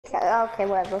Okay,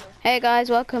 whatever. Hey guys,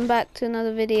 welcome back to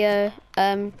another video.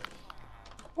 Hello.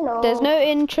 There's no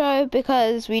intro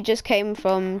because we just came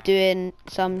from doing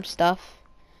some stuff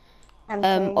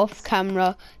off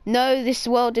camera. No, this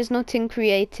world is not in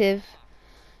creative.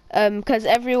 Because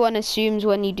everyone assumes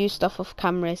when you do stuff off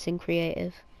camera it's in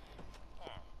creative.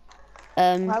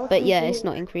 But yeah, it's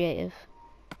not in creative.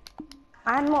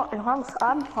 I'm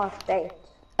half baked.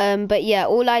 But yeah,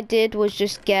 all I did was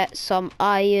just get some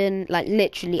iron. Like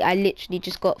I literally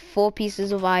just got 4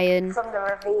 pieces of iron From the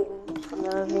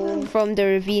ravine. From the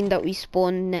ravine that we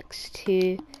spawned next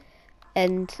to,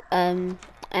 and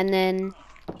then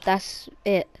that's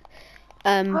it.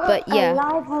 But yeah,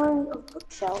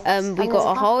 we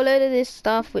got a whole load of this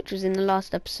stuff which was in the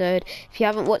last episode. If you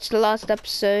haven't watched the last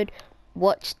episode,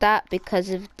 watch that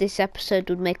because of this episode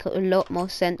would make a lot more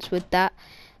sense with that.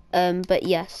 But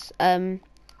yes,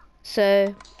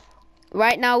 so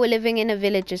right now we're living in a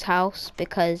villager's house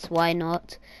because why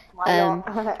not?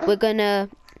 we're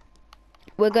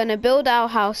gonna build our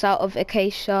house out of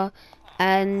acacia,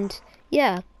 and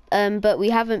yeah, but we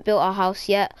haven't built our house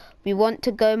yet. We want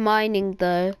to go mining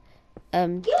though.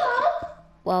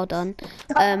 Well done.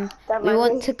 We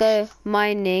want to go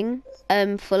mining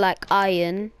for like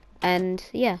iron, and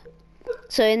yeah.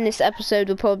 So in this episode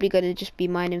we're probably gonna just be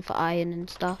mining for iron and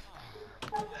stuff.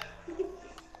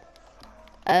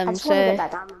 I just want to get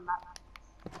that diamond back.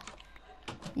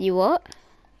 You what?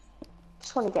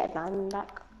 Just want to get a diamond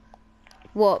back.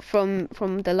 What, from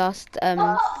the last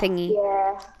thingy?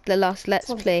 Yeah. The last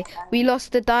Let's Play. We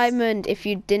lost the diamond if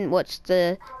you didn't watch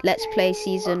the Let's Play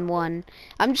season 1.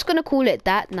 I'm just gonna call it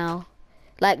that now.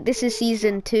 Like, this is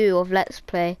season 2 of Let's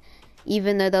Play,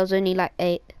 even though there was only like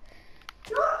 8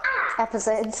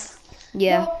 episodes.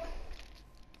 Yeah.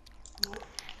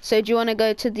 So do you want to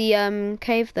go to the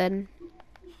cave then?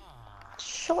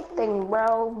 Sure thing,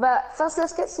 bro. But first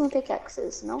let's get some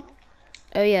pickaxes, no?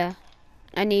 Oh yeah.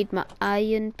 I need my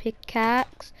iron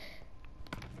pickaxe.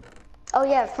 Oh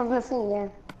yeah, from the thing, yeah.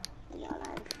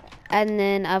 And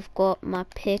then I've got my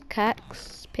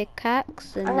pickaxe,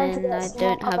 and then I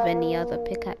don't have any other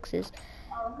pickaxes.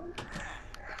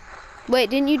 Wait,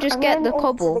 didn't you just get the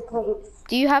cobble?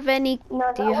 Do you have any?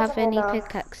 No, do you have any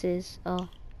pickaxes? Oh.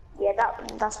 Yeah,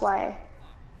 that's why.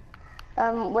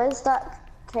 Where's that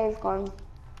cave gone?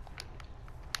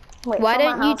 Wait, why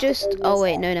don't you just? Oh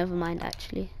wait, no, never mind.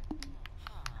 Actually.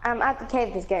 At the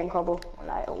cave is getting cobble.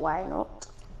 Like, why not?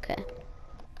 Okay.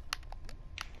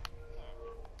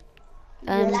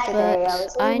 But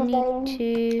I need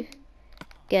to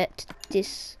get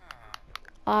this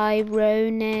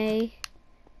iron.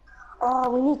 Oh,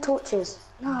 we need torches.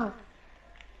 No.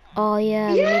 Oh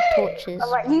yeah, we need torches.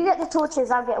 Alright, you get the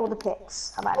torches, I'll get all the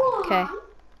picks. How about it? Okay.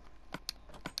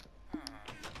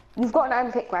 You've got an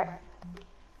iron pick, right?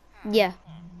 Yeah.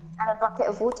 And a bucket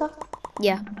of water?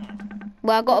 Yeah.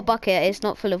 Well, I got a bucket. It's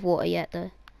not full of water yet,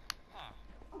 though.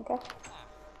 Okay.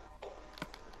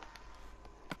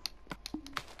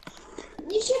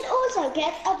 You should also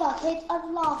get a bucket of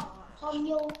lava from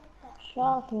your...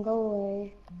 Sure, I can go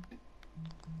away.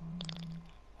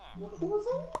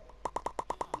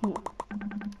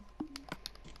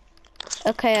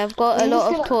 Okay, I've got a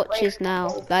lot of torches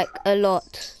now. Like, a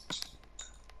lot.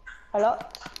 A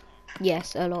lot?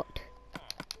 Yes, a lot.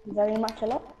 Very much a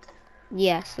lot?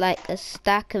 Yes, like a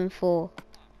stack and 4.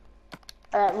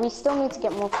 We still need to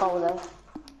get more coal though.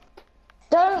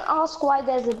 Don't ask why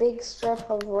there's a big strip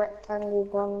of rectangle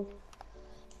gone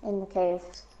in the cave.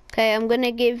 Okay, I'm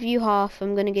gonna give you half.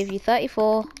 I'm gonna give you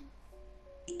 34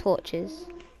 torches.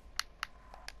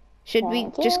 Should we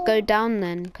just go down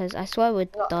then? Because I swear we're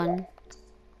done.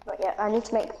 Not yet. I need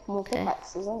to make more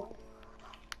pickaxes, isn't it?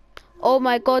 Oh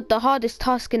my god, the hardest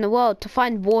task in the world, to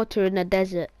find water in a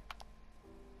desert.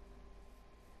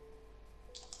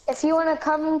 If you want to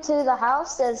come into the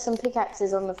house, there's some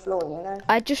pickaxes on the floor, you know?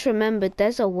 I just remembered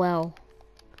there's a well.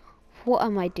 What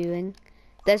am I doing?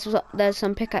 There's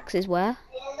some pickaxes where?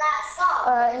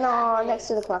 No, next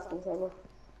to the crafting table.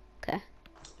 Okay.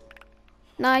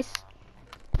 Nice.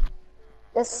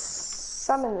 There's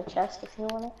some in the chest if you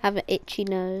want it. Have an itchy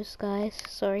nose, guys.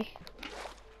 Sorry.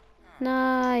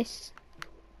 Nice.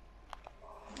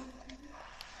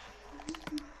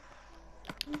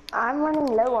 I'm running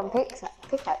low on pickaxes.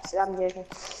 I'm joking.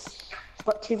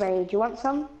 Got too many. Do you want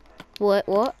some? What?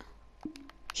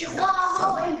 You've got a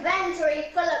whole inventory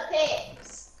full of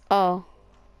picks. Oh.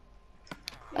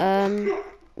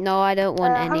 No, I don't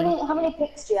want any. How many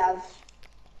picks do you have?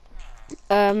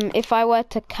 If I were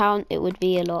to count, it would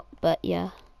be a lot, but yeah.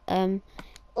 I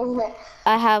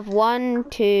have 1,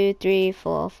 2, 3,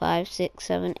 4, 5, 6,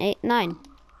 7, 8, 9.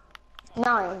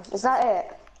 9. Is that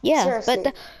it? Yeah, Seriously,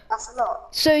 but that's a lot.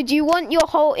 so do you want your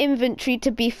whole inventory to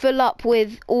be full up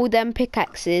with all them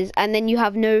pickaxes, and then you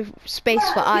have no space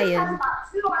for iron?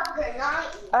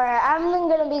 Alright, I'm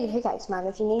gonna be the pickaxe man.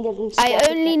 If you need a big I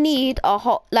only need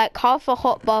like half a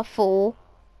hot bar full,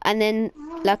 and then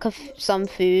like some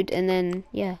food, and then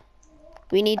yeah,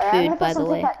 we need I'm food gonna by put the some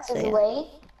way. pickaxes So, yeah. away.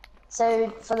 So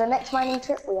for the next mining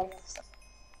trip, we have stuff.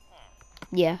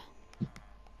 Yeah.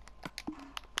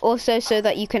 Also, so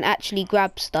that you can actually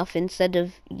grab stuff instead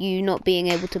of you not being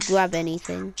able to grab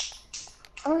anything.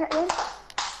 Alright then.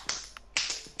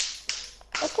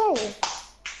 Okay.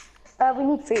 We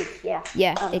need food, yeah.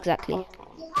 Yeah, exactly.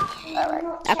 Alright.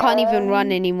 I can't even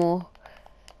run anymore.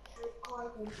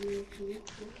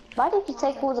 Why did you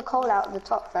take all the coal out of the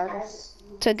top furnace?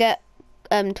 To get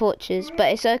torches,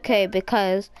 but it's okay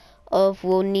because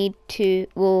we'll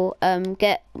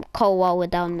get coal while we're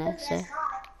down there. So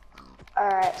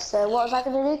Alright, so what was I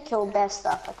gonna do? Kill bear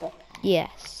stuff, okay.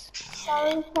 yes.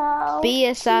 Sorry, pal. Be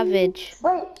a savage.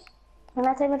 Wait, can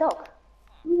I take my dog?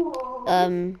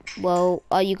 Well,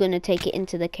 are you gonna take it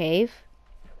into the cave?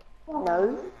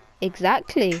 No.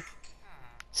 Exactly.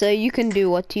 So you can do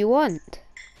what you want.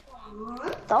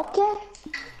 Okay.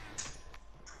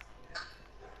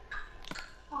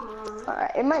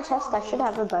 Alright, in my chest I should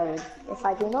have a bone. If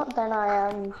I do not, then I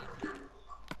am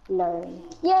lone.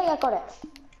 Yeah, got it.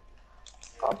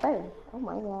 Got a bone. Oh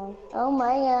my god. Oh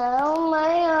my god. Oh my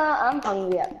god. I'm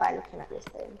hungry by looking at this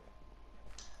thing.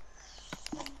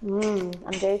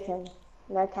 I'm joking.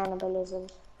 No cannibalism.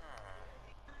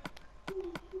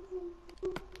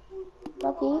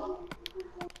 Doggy.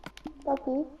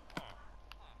 Doggy.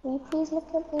 Will you please look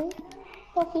at me?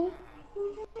 Doggy.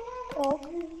 Dog.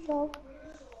 Dog.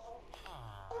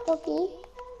 Doggy.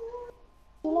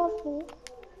 You love me.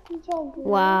 Doggy.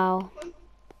 Wow.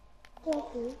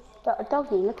 Doggy.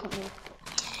 Doggy, look at me.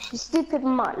 You stupid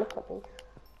mutt, look at me.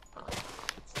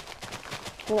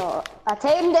 No, I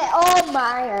tamed it. Oh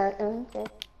my. Okay.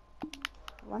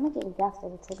 Why am I getting gassed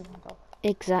over taking my dog?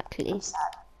 Exactly. I'm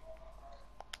sad.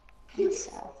 I'm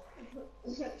sad.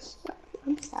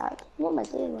 I'm sad. What am I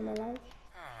doing with my life?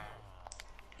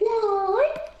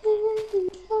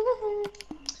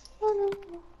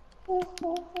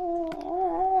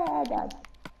 Dad.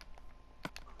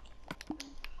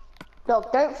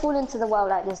 Dog, don't fall into the well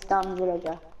like this dumb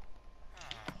villager.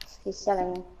 He's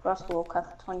selling Crosswalker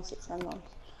for 26 emeralds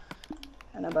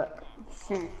and a book.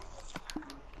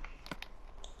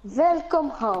 Welcome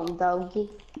home, doggy.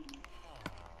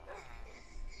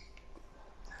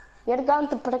 You're going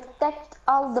to protect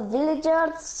all the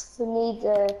villagers who need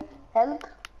help?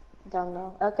 Don't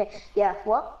know. Okay, yeah,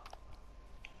 what?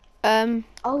 Oh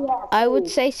yeah. I would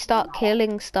say start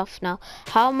killing stuff now.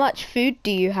 How much food do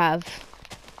you have?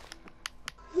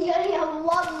 You only have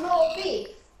one more beef.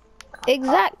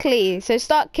 Exactly. So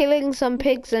start killing some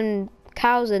pigs and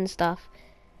cows and stuff.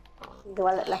 Do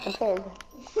I look like a pig?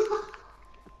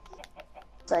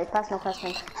 Sorry, personal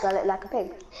question. Do I look like a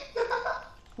pig?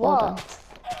 Hold on. What?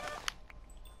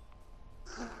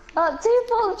 Oh, 2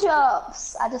 pork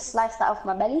chops! I just sliced that off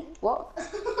my belly. What?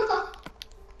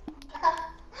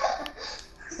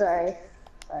 Sorry.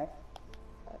 Sorry.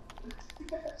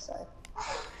 Sorry.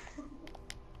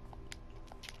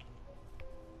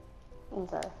 I'm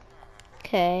sorry.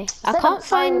 Okay. I can't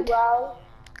find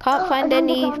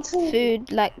any underground tree.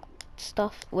 food like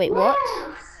stuff. Wait, what?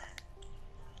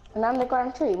 An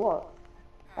underground tree, what?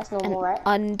 That's normal, right?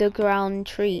 Underground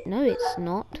tree. No, it's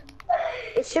not.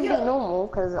 It should be normal,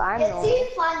 because I'm It's normal. too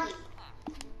funny.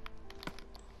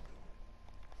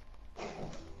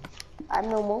 I'm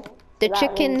normal. The That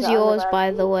chicken's means the yours, underground by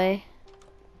tree. the way.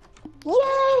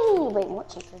 Yay! Wait, what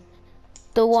chicken?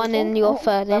 The one in your Oh,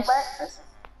 furnace. for breakfast?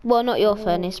 Well, not your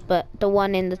furnace, but the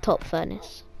one in the top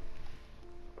furnace.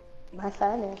 My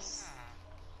furnace.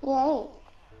 Yay.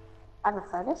 I have a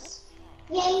furnace?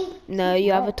 Yay. No,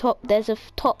 you have a top. There's a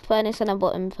top furnace and a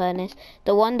bottom furnace.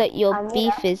 The one that your I knew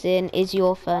beef that. is in is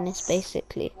your furnace,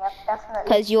 basically, Yep, definitely.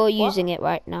 because you're What? using it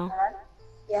right now.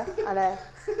 Yeah, I know.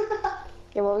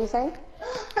 Yeah, what were you saying?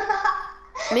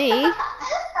 Me?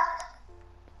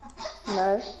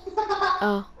 No.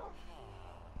 Oh.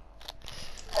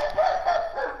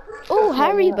 Oh,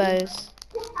 Haribos.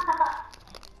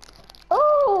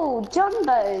 Oh,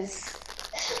 Jumbos.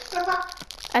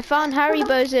 I found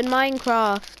Haribos in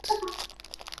Minecraft.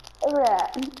 Look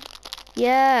at that.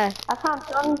 Yeah. I found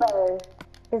Jumbo,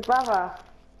 his brother.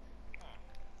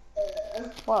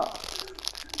 What?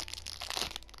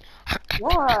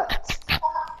 What?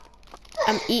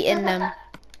 I'm eating them.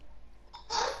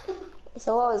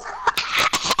 So what was?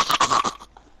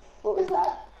 What was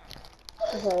that?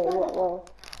 Sorry, what?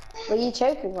 Were you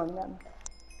choking on them?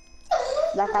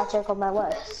 Like I choke on my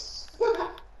words.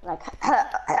 Like,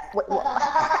 wait, what?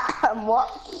 What?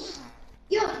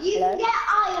 You can get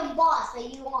iron bars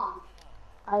that you want.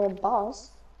 Iron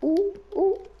bars? Ooh,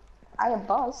 ooh. Iron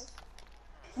bars?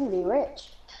 I'm gonna be rich.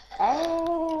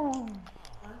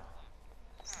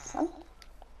 Son.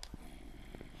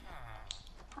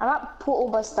 I might put all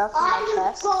my stuff in my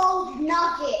chest. Gold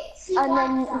nuggets. And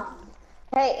then,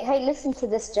 hey, listen to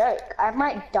this joke. I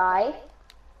might die,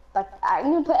 but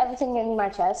I'm gonna put everything in my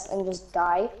chest and just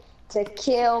die to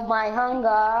kill my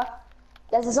hunger.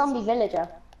 There's a zombie villager.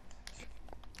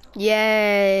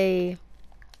 Yay.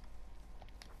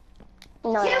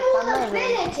 No, Kill all the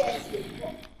villagers.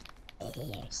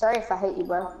 Sorry if I hate you,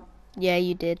 bro. Yeah,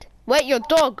 you did. Wait, your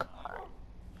dog.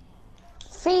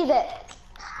 Feed it.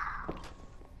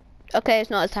 Okay, it's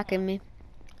not attacking me.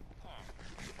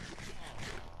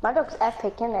 My dog's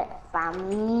epic, innit,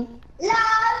 fam?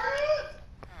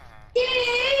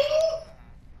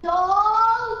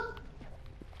 Dog.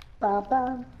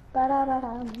 Ba-bum,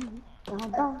 ba-da-ba-dum,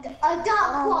 ba-bum. A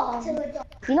duck walked to a dog.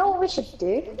 You know what we should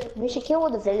do? We should kill all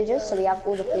the villagers so we have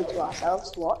all the food to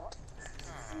ourselves. What?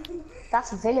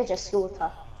 That's villager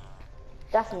slaughter.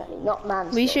 Definitely, not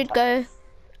man. We should go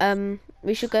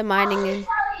mining in,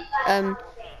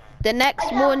 the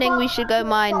next morning we should go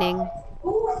mining.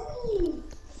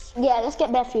 Yeah, let's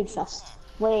get their food first.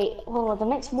 Wait, hold on, the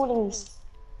next morning's...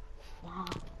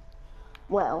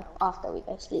 Well, after we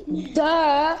go sleep.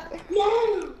 Duh!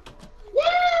 No.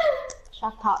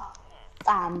 Shut up.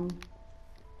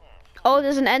 Oh,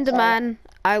 there's an enderman.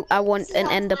 I want an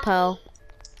ender pearl.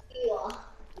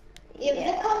 You've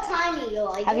become tiny,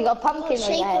 Lloyd. Have you got a pumpkin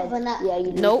on your head? Yeah,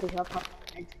 you do. Nope. You have a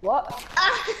pumpkin. What?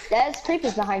 There's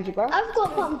creepers behind you, bro. I've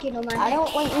got pumpkin on my I head.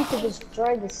 don't want you to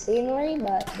destroy the scenery,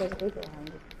 but there's a creeper behind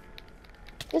you.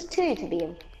 There's two to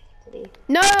be.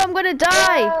 No, I'm gonna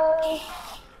die. No.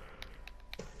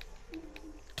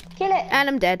 Kill it. And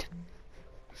I'm dead.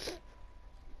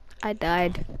 I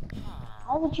died.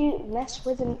 Why would you mess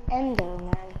with an ender,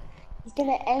 man? He's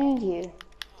gonna end you.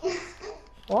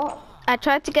 What? I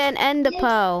tried to get an ender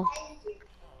pearl.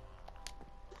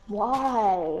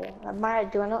 Why?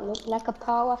 Do I not look like a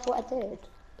pearl? I thought I did.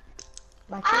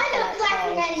 My I look like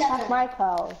an ender. Have my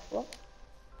pearl. What?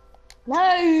 No,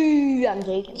 I'm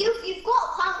joking. You've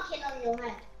got pumpkin on your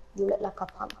head. You look like a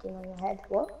pumpkin on your head.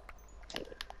 What?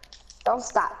 Don't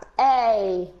stop.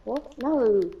 Hey. What?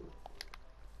 No.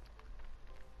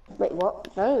 Wait,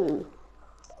 what? No.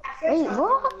 Wait,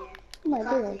 what? What am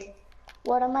I doing?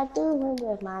 What am I doing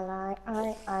with my life?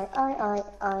 I.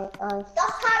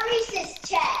 That's Clarice's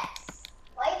chest.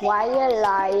 Why are you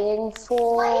lying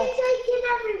for? Why are you taking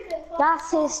everything from That's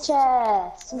his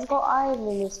chest. He's got iron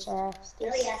in his chest.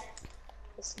 Oh, yeah.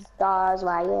 This does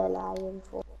why you're lying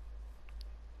for.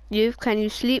 Can you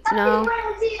sleep Somebody now?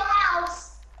 went to your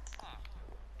house.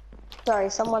 Sorry,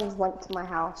 someone went to my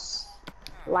house.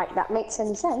 Like, that makes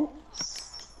any sense?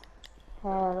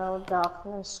 Hello,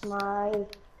 darkness, my...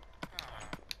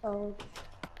 Oh.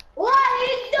 What are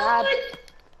you doing?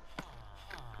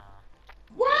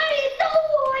 What are you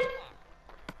doing?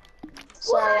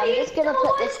 Sorry, I'm just gonna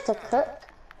put this to cook.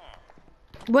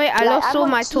 Wait, I Like, lost I all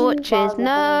want my two torches. bars of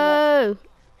No.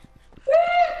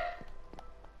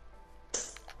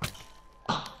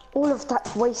 All of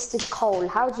that wasted coal,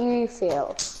 how do you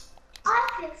feel? I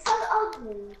feel so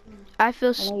ugly. I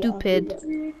feel stupid.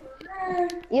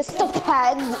 You're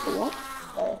stupid!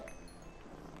 What?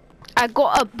 I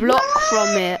got a block from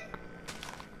it.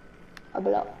 A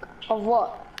block of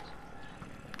what?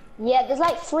 Yeah, there's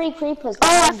like 3 creepers. Oh,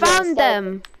 I behind you found instead.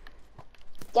 them.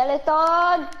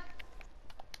 Skeleton!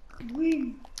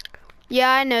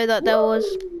 Yeah, I know that there was.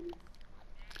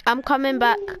 I'm coming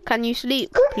back. Can you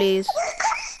sleep, please?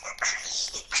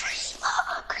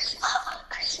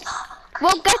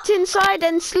 Well, get inside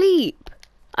and sleep.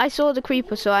 I saw the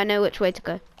creeper, so I know which way to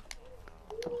go.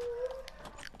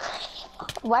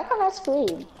 Why can't I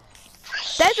scream?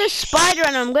 There's a spider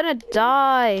and I'm gonna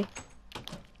die.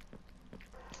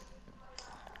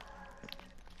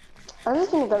 I'm just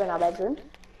gonna go in our bedroom.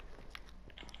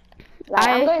 Like,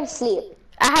 I'm going to sleep.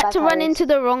 I had Like to run always. into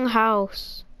the wrong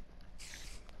house.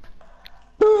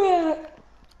 Why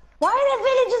are there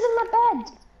villagers in my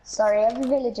bed? Sorry, every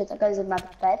villager that goes in my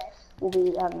bed will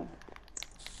be dead.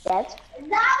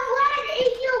 That went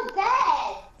in your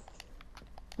bed.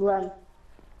 Run.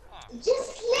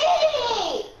 Just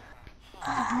sleep.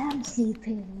 I am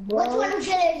sleeping. Which one of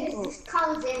villagers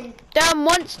comes in? There are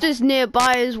monsters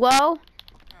nearby as well.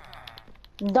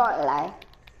 Don't lie.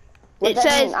 What It does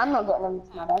that says- mean? I'm not getting them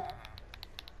into my bed.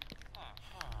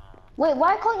 Wait,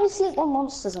 why can't you sleep when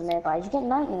monsters are nearby? You get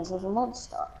nightmares of a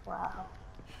monster. Wow.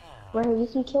 Bro, you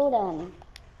can kill them.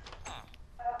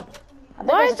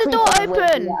 Why is the door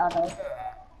open?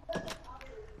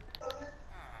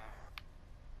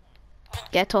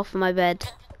 Get off my bed.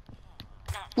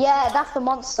 Yeah, that's the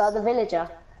monster, the villager.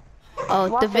 Oh,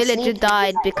 Whilst the we're villager sleeping,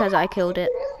 died because I killed it.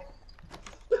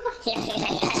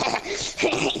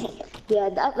 Yeah,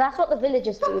 that's what the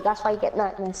villagers do. That's why you get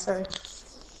nightmares, sorry.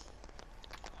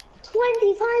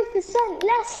 25%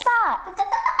 less fat!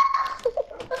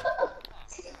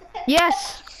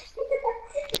 Yes!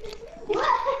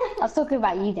 I was talking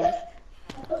about you, Dave.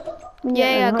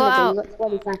 Yeah, got out. You got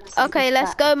 25% Okay, less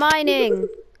let's fat. go mining.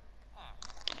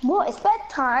 What? It's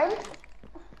bedtime?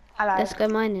 Hello. Let's go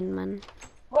mining, man.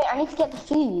 Wait, I need to get the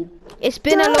food. It's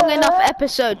been a long enough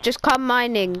episode. Just come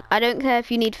mining. I don't care if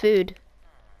you need food.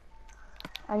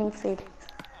 I need food.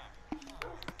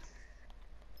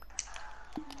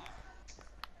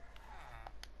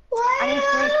 I need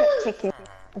 3 cooked chicken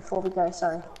before we go,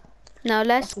 sorry. Now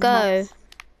let's go.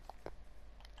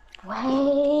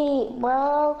 Wait,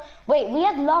 bro. Wait, we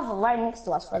had lava right next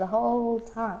to us for the whole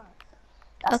time.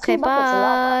 That's Okay, 2 buckets of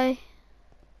lava. bye.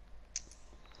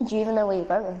 Do you even know where you're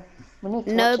going? We need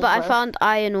to No, watch it, but I bro. found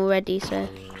iron already, so.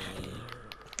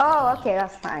 Oh, okay,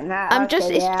 that's fine. Nah, I'm okay,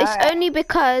 just, yeah, it's alright. only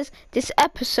because this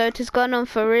episode has gone on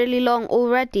for really long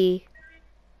already.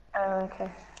 Oh, okay.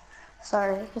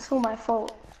 Sorry, it's all my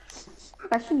fault.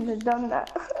 I shouldn't have done that.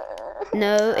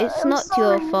 No, it's I'm not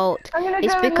sorry. your fault. I'm gonna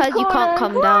It's go in the because you can't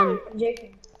corner. come down. I'm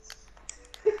joking.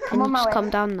 Can I'm on you my just way. come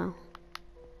down now?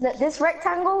 This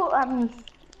rectangle,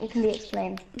 it can be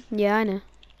explained. Yeah, I know.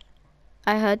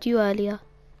 I heard you earlier.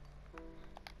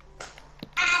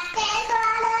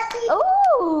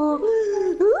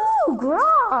 Ooh,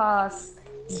 grass.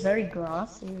 It's very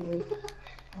grassy.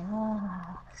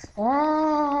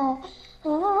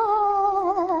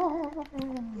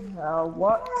 Oh,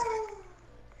 what?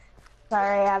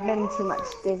 Sorry, I've been too much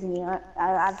Disney.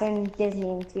 I've been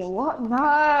Disneying too. What?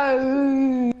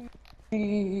 No.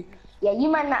 Yeah, you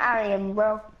might not iron,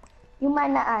 bro. You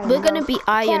might not iron. We're gonna bro. be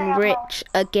iron rich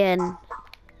again.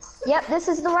 Yep, this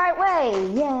is the right way.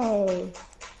 Yay.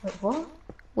 Wait, what?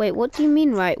 Wait, what do you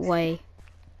mean right way?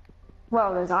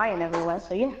 Well, there's iron everywhere,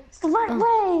 so yeah. It's the right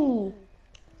way.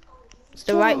 It's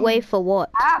the right way for what?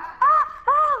 Ow, ow,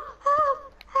 ow,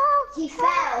 ow, He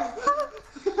fell.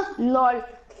 lol.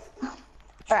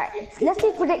 Alright, let's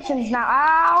do predictions now.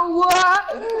 Ow,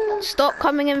 what? Stop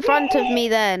coming in front of me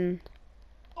then.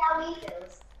 How he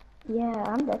feels. Yeah,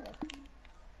 I'm dead.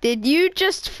 Did you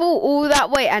just fall all that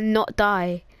way and not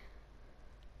die?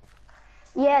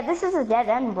 Yeah, this is a dead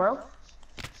end, bro.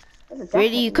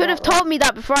 Really? You could have told me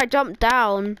that before I jumped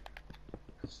down.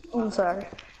 I'm sorry.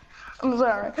 I'm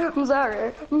sorry. I'm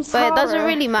sorry. I'm sorry. But it doesn't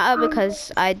really matter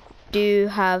because I do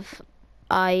have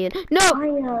iron. No!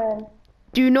 Iron.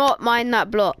 Do not mine that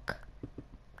block.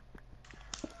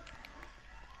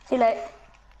 Too late.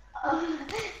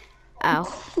 Ow.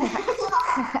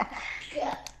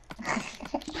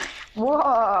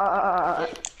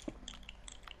 What?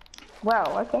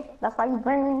 Well, okay. That's why you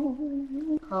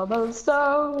bring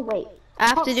cobblestone. Wait. I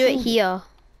have to do it here.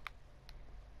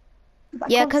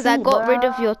 Yeah, because I got rid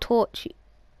of your torch,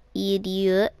 you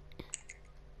idiot.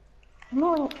 I'm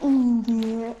not an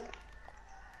idiot.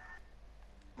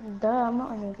 Duh, I'm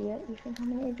not an idiot. You think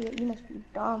I'm an idiot? You must be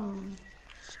dumb.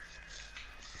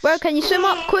 Bro, can you swim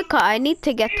up quicker? I need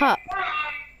to get up.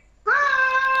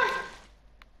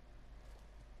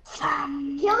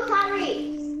 Kill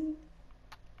Tyrese.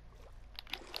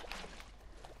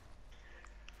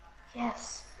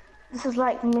 Yes. This is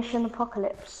like Mission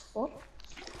Apocalypse. What?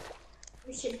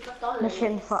 Mission for Dolly.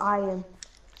 Mission for iron.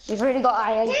 We've already got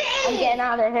iron. I'm getting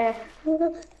out of here.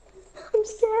 I'm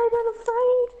scared and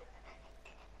afraid.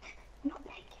 I'm not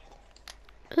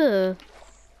naked. Ugh.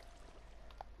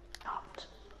 Not.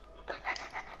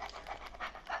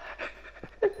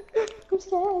 I'm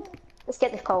scared. Let's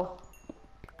get this coal.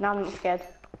 Now I'm not scared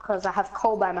because I have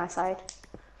coal by my side.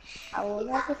 I will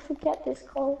never forget this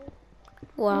coal. It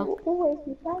Wow. will always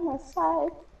be by my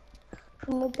side.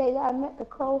 From the day that I met the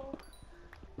coal,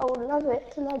 I would love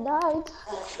it till I died.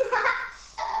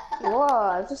 Whoa,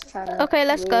 I was just trying to Okay,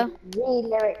 let's go.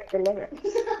 re-lyric the lyric.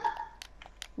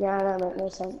 Yeah, that make no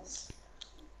sense.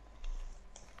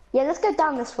 Yeah, let's go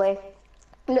down this way.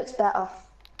 It looks better.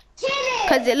 Kill it.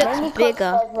 Because it Only looks 'cause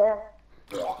bigger.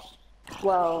 there's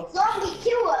Whoa. Zombie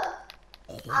killer.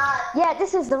 Yeah,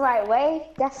 this is the right way.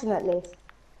 Definitely.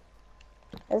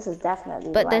 This is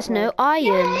definitely But the there's right no way.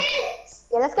 iron.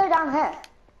 Yeah, let's go down here.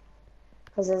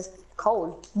 Because it's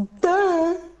cold.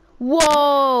 Duh.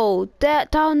 Whoa,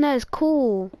 that down there is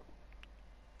cool.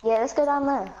 Yeah, let's go down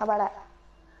there. How about that?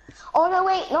 Oh no,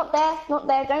 wait, not there, not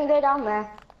there. Don't go down there.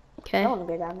 I Okay. don't want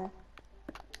to go down there.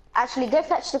 Actually, go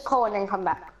fetch the coal and then come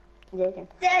back. I'm joking.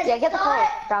 There's Yeah, get the coal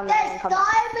down there and There's come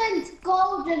back. diamonds,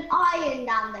 gold, and iron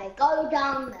down there. Go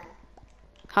down there.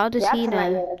 How does Yeah, he tonight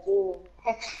know? you're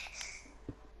a genius.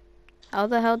 How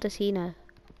the hell does he know?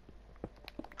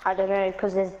 I don't know,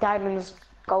 because there's diamonds,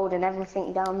 gold, and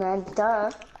everything down there. Duh.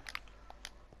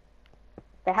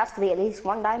 There has to be at least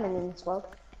one diamond in this world.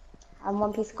 And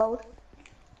one piece of gold.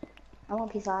 And one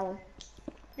piece of iron.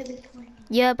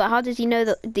 Yeah, but how does he know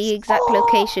that the exact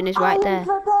location is right there?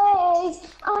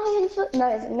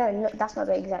 No, that's not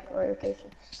the exact location.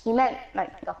 He meant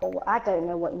like the whole. I don't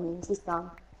know what he means. He's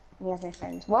dumb. And he has no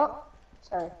friends. What?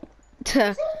 Sorry.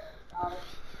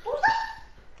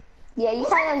 Yeah, you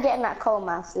plan on getting that coal,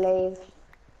 my slave.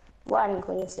 What? I didn't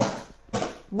call you a slave.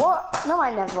 What? No,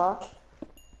 I never.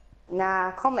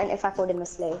 Nah, comment if I called him a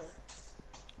slave.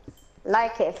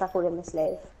 Like it if I called him a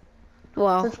slave.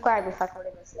 Wow. Subscribe if I called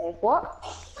him a slave. What?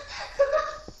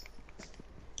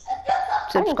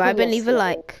 Subscribe and leave a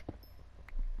like.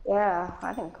 Yeah,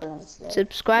 I didn't call him a slave.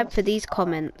 Subscribe for these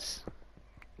comments.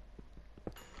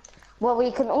 Well,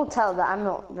 we can all tell that I'm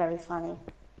not very funny.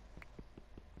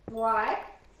 Why?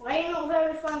 Why are you not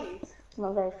very funny? I'm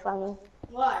not very funny.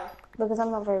 Why? Because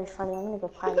I'm not very funny. I'm gonna go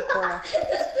cry in the corner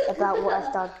about what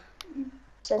I've done.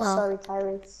 So Well. sorry,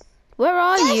 Tyrese. Where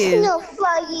are you? not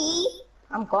funny.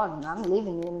 I'm gone. I'm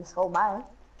leaving you in this whole bye.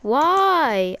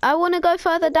 Why? I want to go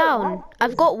further down.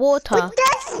 I've got water.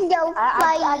 That's no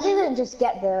I didn't just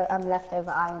get the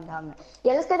leftover iron down there.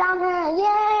 Yeah, let's go down here.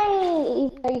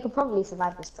 Yay! You could probably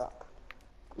survive this drop.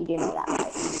 You do know that,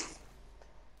 right?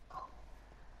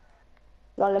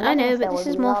 Well, I know, imagine if but there this was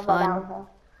is more lava fun. down here.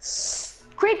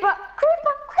 Creeper!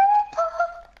 Creeper! Creeper!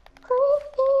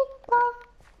 Creeper!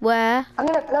 Where? I'm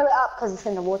gonna blow it up because it's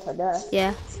in the water there.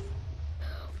 Yeah.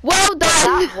 Well done!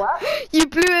 That what? You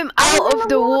blew him out of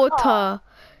the water.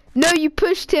 No, you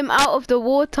pushed him out of the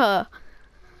water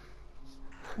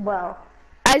Well.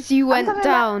 as you went coming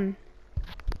down.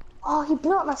 Oh, he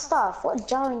blew up my stuff. What a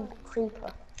jarring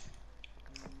creeper.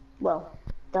 Well,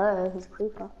 duh, he's a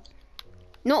creeper.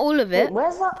 Not all of Wait, it.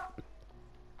 where's that?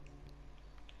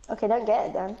 Okay, don't get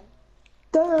it then.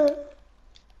 Duh.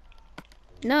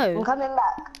 I'm No. coming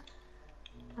back.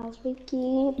 As we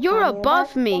keep You're coming above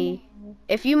back. me.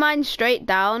 If you mine straight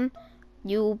down,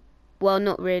 you'll... Well,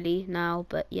 not really now,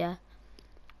 but yeah.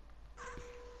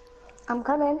 I'm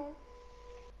coming.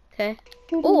 Okay.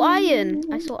 Oh, iron.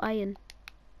 I saw iron.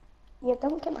 Yeah,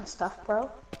 don't get my stuff, bro.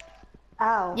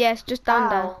 Ow. Yes, just down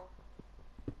there. Ow.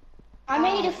 I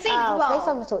made a fig Ow. Play roll.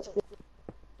 some torch.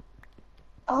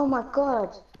 Oh my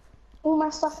god. All my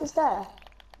stuff is there.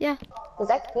 Yeah. There's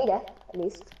XP there, at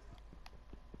least.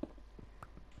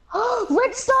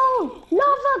 Redstone!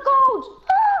 Lava gold!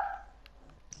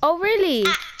 Oh, really?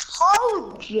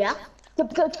 Told ya.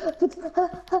 Diamond.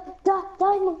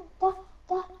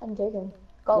 I'm joking.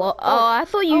 Gold. What? Oh, I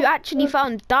thought you actually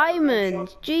found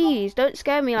diamonds. Jeez, don't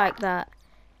scare me like that.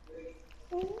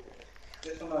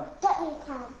 Get me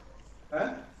car.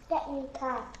 Huh? Get me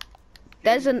car.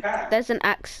 There's an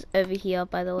axe over here,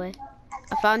 by the way.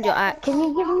 I found your axe. Can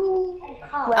you give me?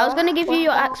 I was gonna give you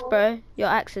your axe, bro. Your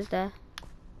axe is there.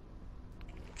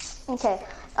 Okay.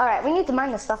 Alright, we need to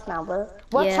mine the stuff now, bro.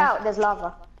 Watch Yeah. out, there's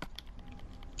lava.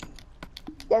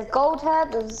 There's gold here,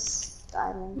 there's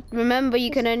diamond. Remember,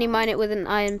 you can only mine it with an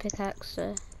iron pickaxe,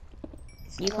 so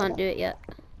you can't do it yet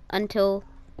until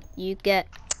you get.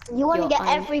 You want to Your get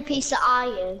iron. every piece of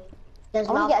iron. There's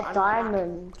I want lava to get a under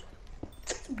diamond. that.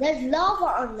 There's lava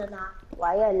under that.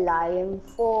 Why are you lying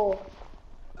for?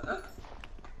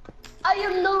 I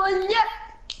am the one yet.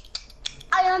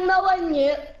 I am the one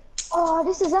yet. Oh,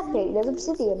 this is epic. There's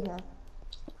obsidian here.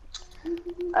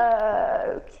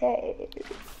 Okay.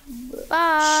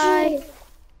 Bye.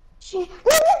 You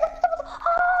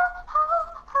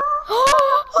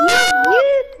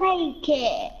take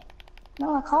it.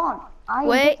 No, I can't.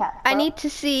 Wait, I need to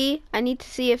see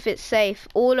if it's safe.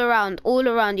 All around.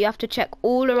 You have to check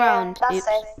all around. That's Oops.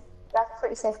 safe. That's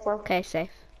pretty safe, bro. Okay, safe.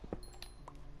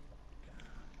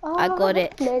 I got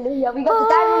it. Hallelujah. We got the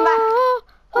diamond back.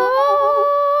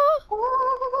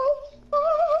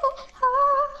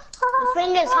 The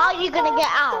thing is, how are you gonna get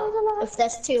out if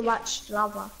there's too much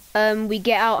lava? We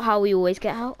get out how we always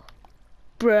get out.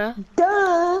 Bruh.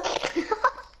 Duh.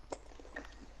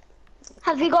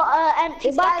 Have you got an empty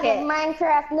This guy's a bucket?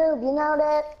 Minecraft noob, you know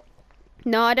that?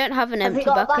 No, I don't have an Have you empty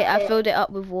got a bucket. I bucket? filled it up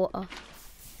with water.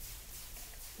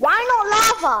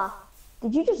 Why not lava?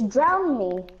 Did you just drown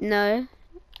me? No,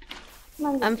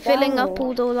 Man, just I'm filling drown up me.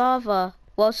 all the lava.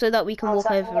 Well, so that we can Oh, walk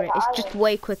so I can over get it. It's iron. just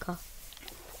way quicker.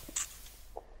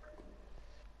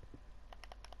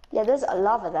 Yeah, there's a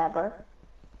lava there, bro.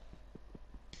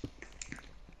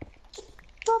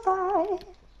 Bye-bye.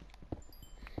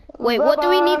 Wait, what do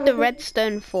we need the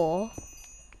redstone for?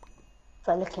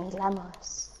 For looking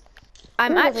glamorous.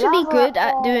 I'm Ooh, there's actually lava good up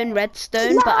at there. doing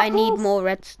redstone, but I need Lapis. more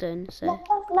redstone, so.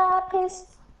 Lapis.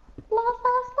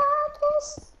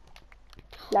 Lapis.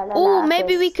 Oh,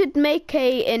 maybe we could make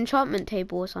a enchantment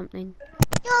table or something.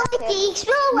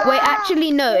 Wait,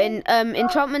 actually no,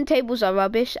 enchantment tables are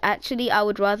rubbish. Actually, I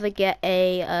would rather get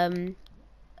a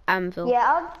anvil. Yeah,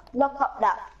 I'll lock up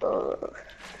that.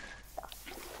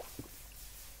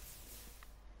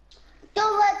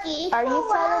 Are you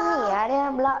telling me I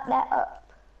didn't block that up?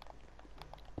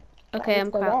 Okay,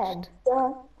 I'm crouched.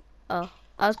 Oh,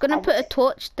 I was gonna put a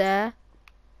torch there,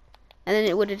 and then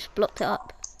it would have just blocked it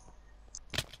up.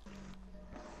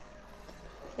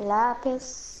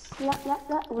 Lapis.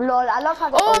 Lol, I love how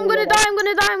they Oh, I'm gonna die, I'm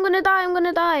gonna die, I'm gonna die, I'm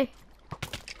gonna die.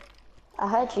 I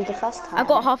heard you the first time. I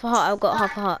got half a heart, I got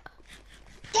half a heart.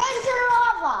 Get into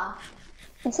the lava.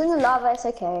 It's in the lava, it's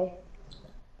okay.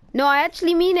 No, I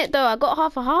actually mean it though, I got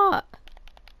half a heart.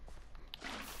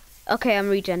 Okay, I'm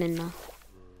regenning now.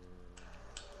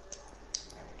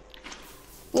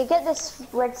 You get this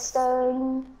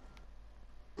redstone.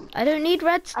 I don't need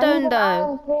redstone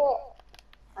though.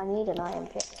 I need an iron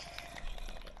pick.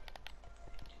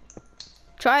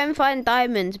 Try and find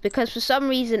diamonds, because for some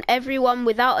reason everyone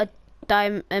without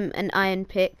an iron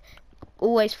pick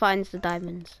always finds the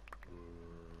diamonds.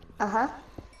 Uh-huh.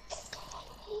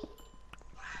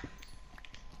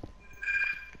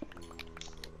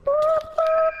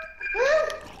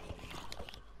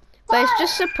 But it's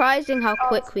just surprising how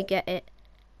quick we get it.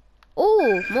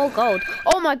 Oh, more gold.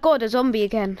 Oh my god, a zombie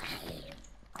again.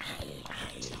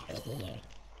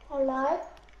 Hello?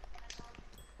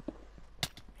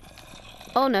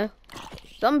 Oh no.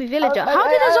 Zombie villager. How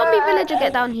did a zombie villager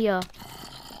get down here?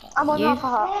 I'm on You? half a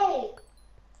heart. Hey.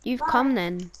 You've come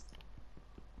then.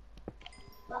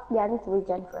 Yeah, I need to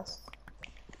regen first.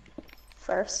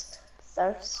 Thirst.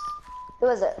 Who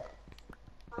is it?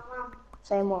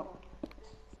 Same one.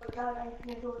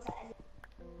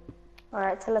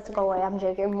 Alright, tell her to go away. I'm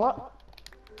joking. What?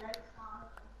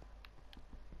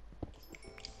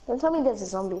 Don't tell me there's a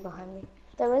zombie behind me.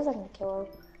 There is, I can kill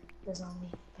the zombie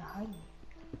behind me.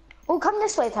 Oh, come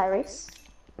this way, Tyrese.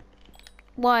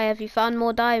 Why, have you found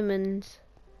more diamonds?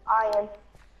 Iron.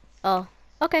 Oh,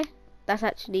 okay. That's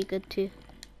actually good too.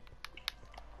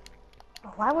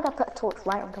 Why would I put a torch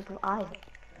right on top of iron?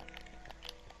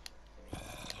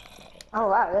 Oh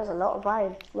wow, there's a lot of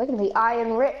iron. We're gonna be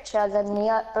iron richer than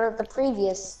the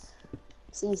previous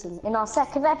season. In our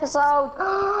second episode,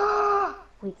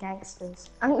 we gangsters.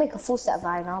 I'm gonna make a full set of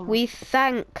iron armor. We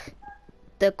thank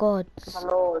the gods, The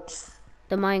lords.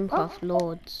 the Minecraft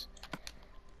lords.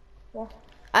 Yeah.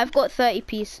 I've got 30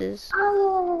 pieces.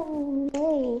 Oh,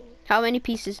 yay. How many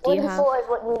pieces do you have? 24 is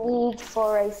what you need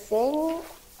for a thing.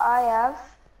 I have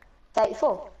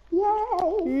 34.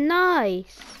 Yay!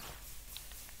 Nice.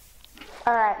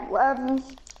 Alright,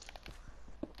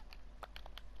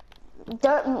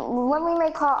 when we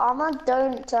make our armor,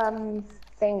 don't,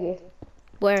 thingy,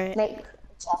 Where? make a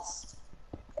chest.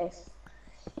 This.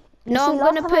 No, see, I'm last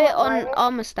gonna time put I it went on mining-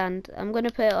 armor stand. I'm gonna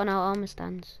put it on our armor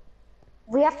stands.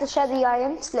 We have to share the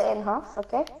iron, split it in half,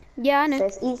 okay? Yeah, I So know.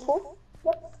 it's equal.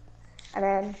 Yep. And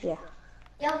then, yeah.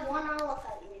 You have 1 hour,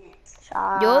 30 minutes.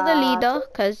 You're the leader,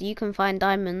 because you can find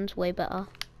diamonds way better.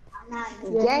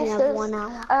 Gangsters.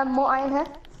 More iron here.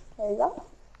 There you go.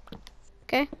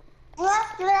 Okay.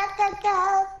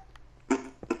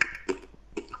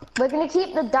 We're gonna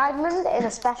keep the diamond in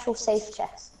a special safe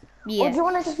chest. Or do Yeah. you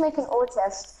want to just make an ore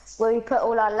chest where we put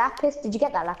all our lapis? Did you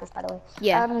get that lapis, by the way?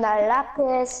 Yeah. The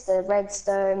lapis, the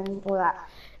redstone, all that.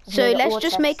 So The let's ore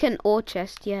just chest. make an ore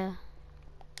chest, yeah.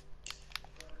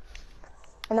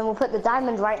 And then we'll put the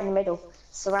diamond right in the middle,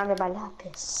 surrounded by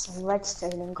lapis and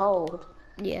redstone and gold.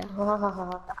 Yeah.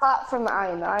 Apart from the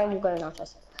iron will go in our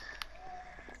chest.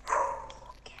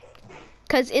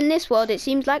 Because in this world, it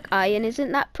seems like iron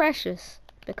isn't that precious.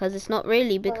 Because it's not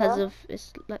really, because of,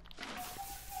 it's like,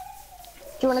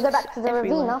 Do you want to go back to the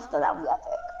ravine everywhere. after? That would be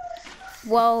epic.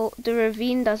 well, the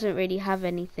ravine doesn't really have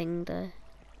anything though.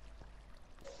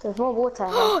 There's more water.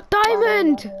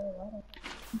 Diamond!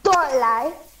 Don't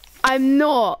lie. I'm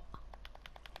not.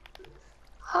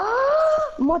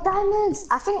 More diamonds.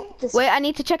 I think this. Wait, I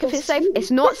need to check if it's safe. two.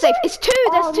 It's not safe. It's 2,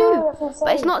 there's Oh, 2. no, that's not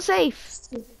But it's safe. not safe.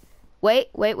 Wait.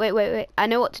 I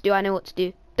know what to do, I know what to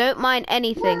do. Don't mine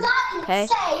anything, okay?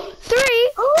 Say,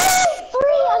 3!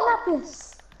 Oh, 3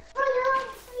 lapis.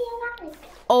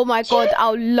 Oh my god,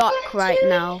 I'll luck right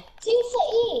now. 2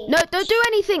 for each. No, don't do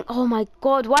anything. Oh my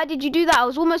god, why did you do that? I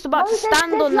was almost about to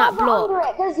stand there's on that lava block. under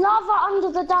it. There's lava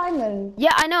under the diamond.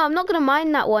 Yeah, I know. I'm not gonna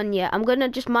mine that one yet. I'm gonna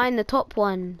just mine the top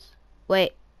ones.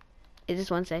 Wait, is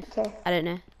this one safe? Okay. I don't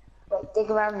know. Wait,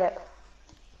 dig around it.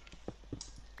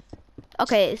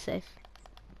 Okay, it's safe.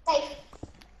 Safe.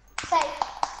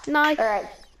 Safe. Nice. Alright.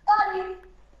 Got you.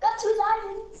 Got 2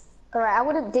 diamonds. Alright, I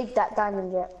wouldn't dig that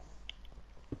diamond yet.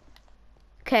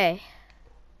 Okay.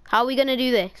 How are we gonna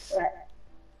do this?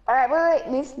 Alright,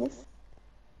 wait, move.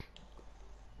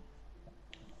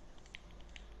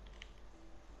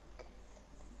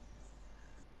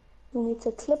 We need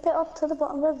to clip it up to the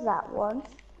bottom of that one.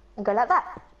 And go like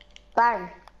that. Bang.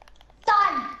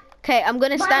 Done. Okay, I'm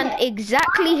gonna stand Mine it.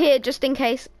 exactly here just in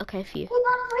case. Okay, for you.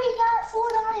 We got 4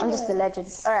 diamonds. I'm just a legend.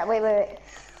 Alright, wait.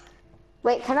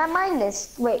 Wait, can I mine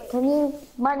this? Wait, can you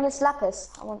mine this lapis?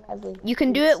 I want every... You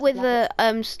can do it with the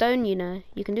stone, you know.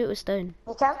 You can do it with stone.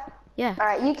 You can? Yeah.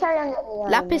 Alright, you carry on getting the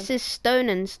iron Lapis then. is stone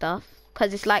and stuff,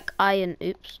 because it's like iron.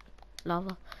 Oops.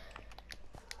 Lava.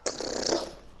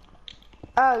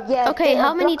 Oh, yeah. Okay, get a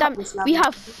how many block up diamonds? this We lava.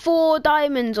 have 4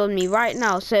 diamonds on me right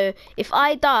now, so if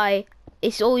I die,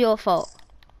 it's all your fault.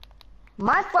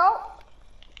 My fault?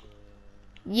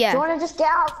 Do you Yeah, want to just get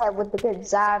out there with the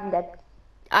goods? I'm dead.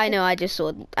 I know, I just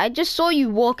saw you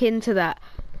walk into that.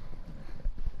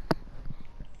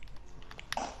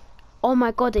 Oh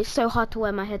my god, it's so hard to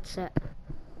wear my headset.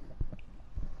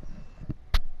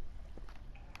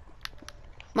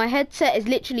 My headset is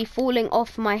literally falling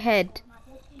off my head.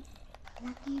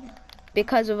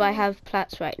 Because of I have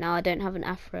plaits right now, I don't have an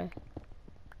afro.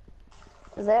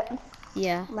 Is it?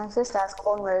 Yeah. My sister has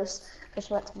cornrows because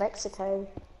she went to Mexico.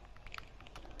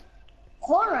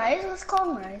 Cornrows? What's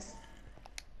cornrows?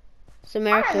 It's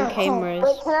American know. Wait,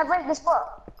 cameras. can I break this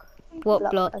block? What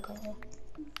block? Okay.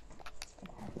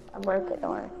 I broke it,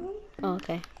 don't worry. Oh,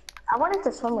 okay. I wanted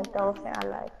to swim with dolphin. I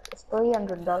like it's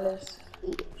 $300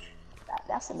 each.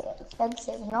 That's a bit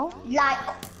expensive, no? Like,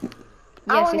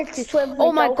 I Yes, wanted it's to swim with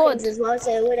oh my dolphins god. as well,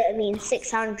 so it would have been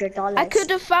 $600. I could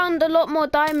have found a lot more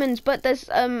diamonds, but there's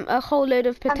a whole load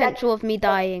of potential of me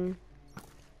dying.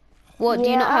 What, do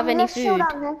you not have any let's chill food?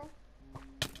 down here.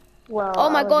 Well, Oh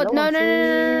my I was god, low no, on no, no,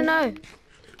 food. no, no.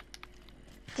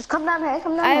 Just come down here,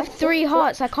 come down I here. have 3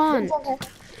 hearts, I can't. Come down here.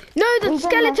 No, the Who's in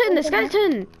skeleton, there? the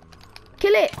skeleton.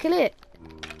 Kill it, kill it.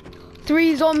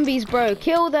 3 zombies, bro,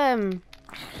 kill them.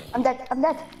 I'm dead, I'm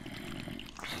dead.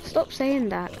 Stop saying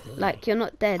that, like you're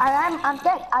not dead. I'm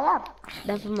dead, I am.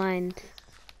 Never mind.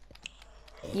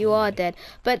 You are dead.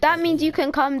 But that means you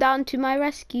can come down to my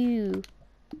rescue.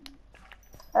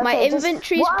 My Okay, just-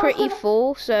 inventory's what I was pretty gonna-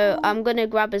 full, so I'm gonna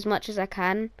grab as much as I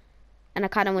can. And I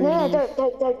kinda wanna No, leave.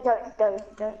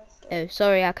 don't. Oh,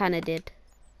 sorry, I kinda did.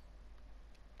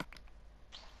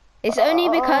 It's only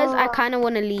because I kinda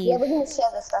wanna Yeah, leave. we're gonna share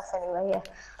the stuff anyway, yeah.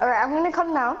 Alright, I'm gonna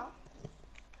come now.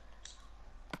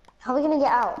 How are we gonna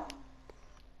get out?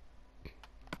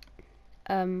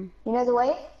 You know the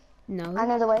way? No. I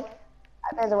know the way.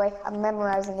 I'm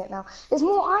memorizing it now. There's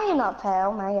more iron up here,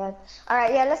 oh my god.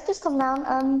 Alright, yeah, let's just come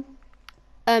down.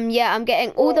 Yeah, I'm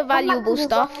getting all the come back to valuable the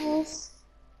stuff, zombies.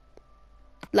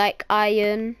 like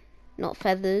iron, not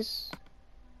feathers.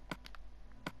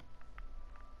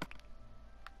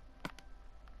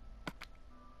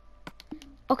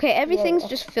 Okay, everything's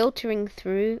just filtering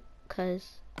through, cause...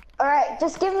 Alright,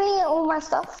 just give me all my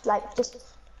stuff. Like, just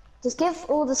give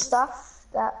all the stuff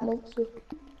that makes you...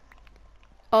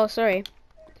 Oh, sorry.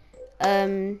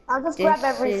 I'll just This grab is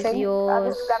everything. I'll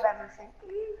yours. just grab everything.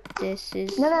 This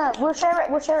is... No, we'll share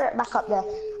it back up there.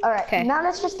 Alright, Okay. now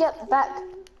let's just get back,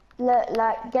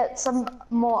 like, get some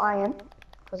more iron.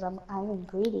 Because I'm iron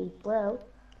greedy, bro.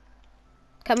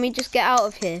 Can we just get out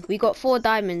of here? We got 4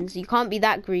 diamonds. You can't be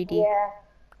that greedy. Yeah.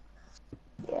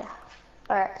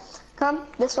 Alright, come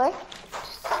this way.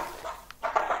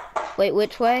 Wait,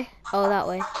 which way? Oh, that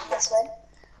way. This way.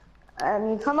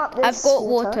 You come up this I've got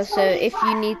water, so if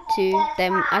you need to,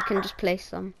 then I can just place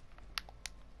some.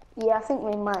 Yeah, I think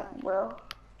we might, bro.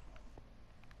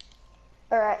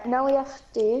 Alright, now we have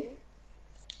to...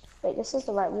 Wait, this is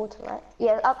the right water, right?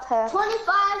 Yeah, up here.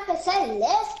 25%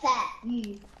 less fat.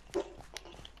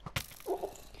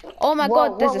 Oh my Whoa,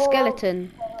 god, there's whoa, a whoa.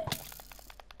 skeleton.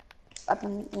 I'm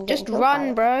Just getting killed by run,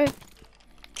 it. bro.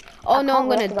 Oh I no, I'm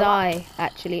can't gonna walk die,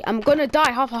 actually. I'm gonna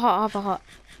die. Half a heart.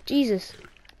 Jesus.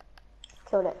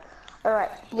 Killed it. Alright.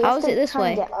 How is it this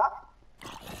way? Get up.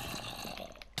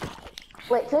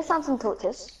 Wait, can I find some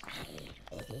torches?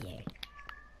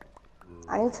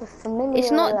 I need to familiarize...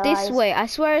 It's not this way. I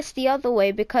swear it's the other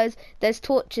way because there's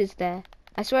torches there.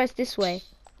 I swear it's this way.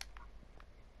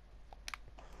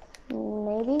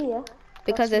 Maybe, yeah.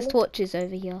 Because there's Possibly. torches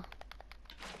over here.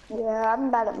 Yeah, I'm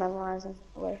bad at memorizing.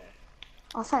 Wait.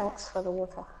 Oh, thanks for the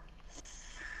water.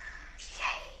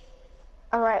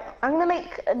 Alright, I'm gonna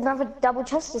make another double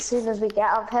chest as soon as we get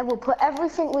up here. We'll put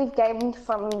everything we've gained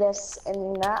from this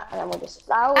in that, and then we'll just...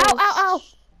 Ow, ow, ow!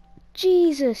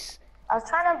 Jesus. I was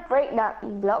trying to break that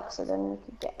block so then we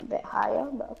could get a bit higher,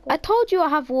 but okay. I told you I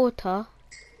have water.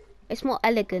 It's more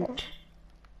elegant.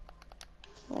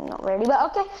 Not really,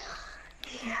 but okay.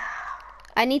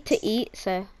 I need to eat,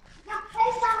 so...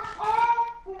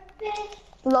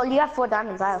 Lol, you have 4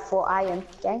 diamonds, I have 4 iron.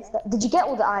 Gangster. Did you get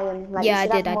all the iron? Like, Yeah,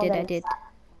 you I should did, have I more did, than I a did. stack.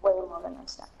 Way more than a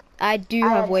stack. I do I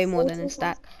have had way more than a 40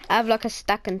 stack. I have like a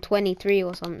stack and 23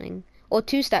 or something. Or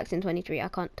 2 stacks and 23, I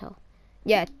can't tell.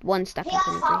 Yeah, 1 stack and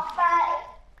 23.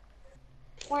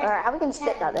 Alright, how are we gonna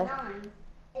split that then?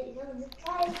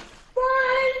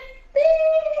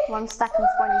 1 stack and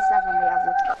 27 we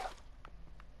have.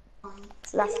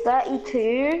 So that's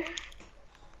 32.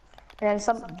 And then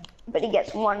somebody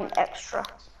gets 1 extra.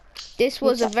 This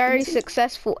was a very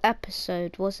successful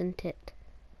episode, wasn't it?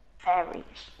 Very.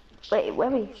 Wait, where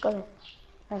are we going?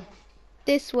 Oh.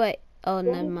 This way. Oh,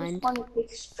 Do never you mind. just want to go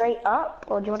straight up,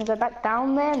 or do you want to go back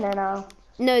down there and then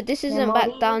No, this isn't back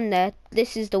down there.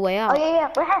 This is the way out. Oh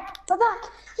yeah, we're here. We're back.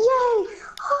 Yay!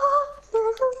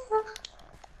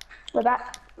 We're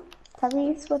back.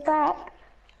 Police, we're back.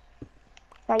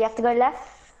 Now you have to go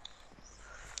left.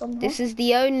 This is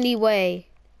the only way.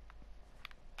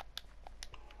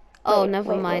 Oh,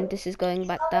 never mind. Wait. This is going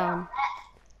back down.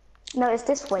 No, it's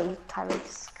this way,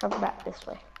 Tyrese. Come back this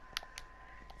way.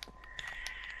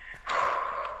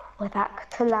 We're back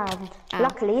to land. Ow.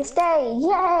 Luckily, it's day.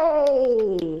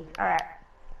 Yay! Alright.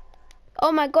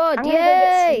 Oh my god, I'm gonna go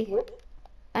get yay! some wood.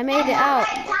 I made it out.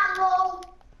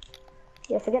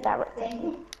 Yeah, forget that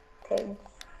thing.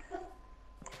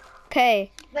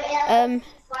 Okay.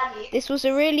 This was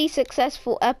a really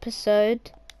successful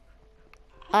episode.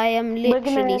 I am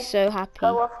literally so happy.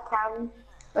 Go off cam.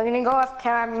 We're gonna go off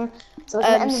cam. So we're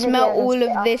gonna end the Smell video and all split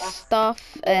of our this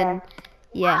stuff and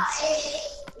yeah.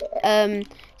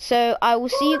 So I will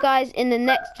see you guys in the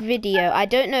next video. I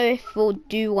don't know if we'll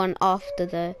do one after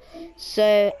though.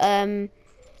 So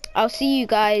I'll see you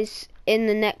guys in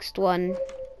the next one.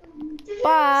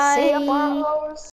 Bye. See ya, bros.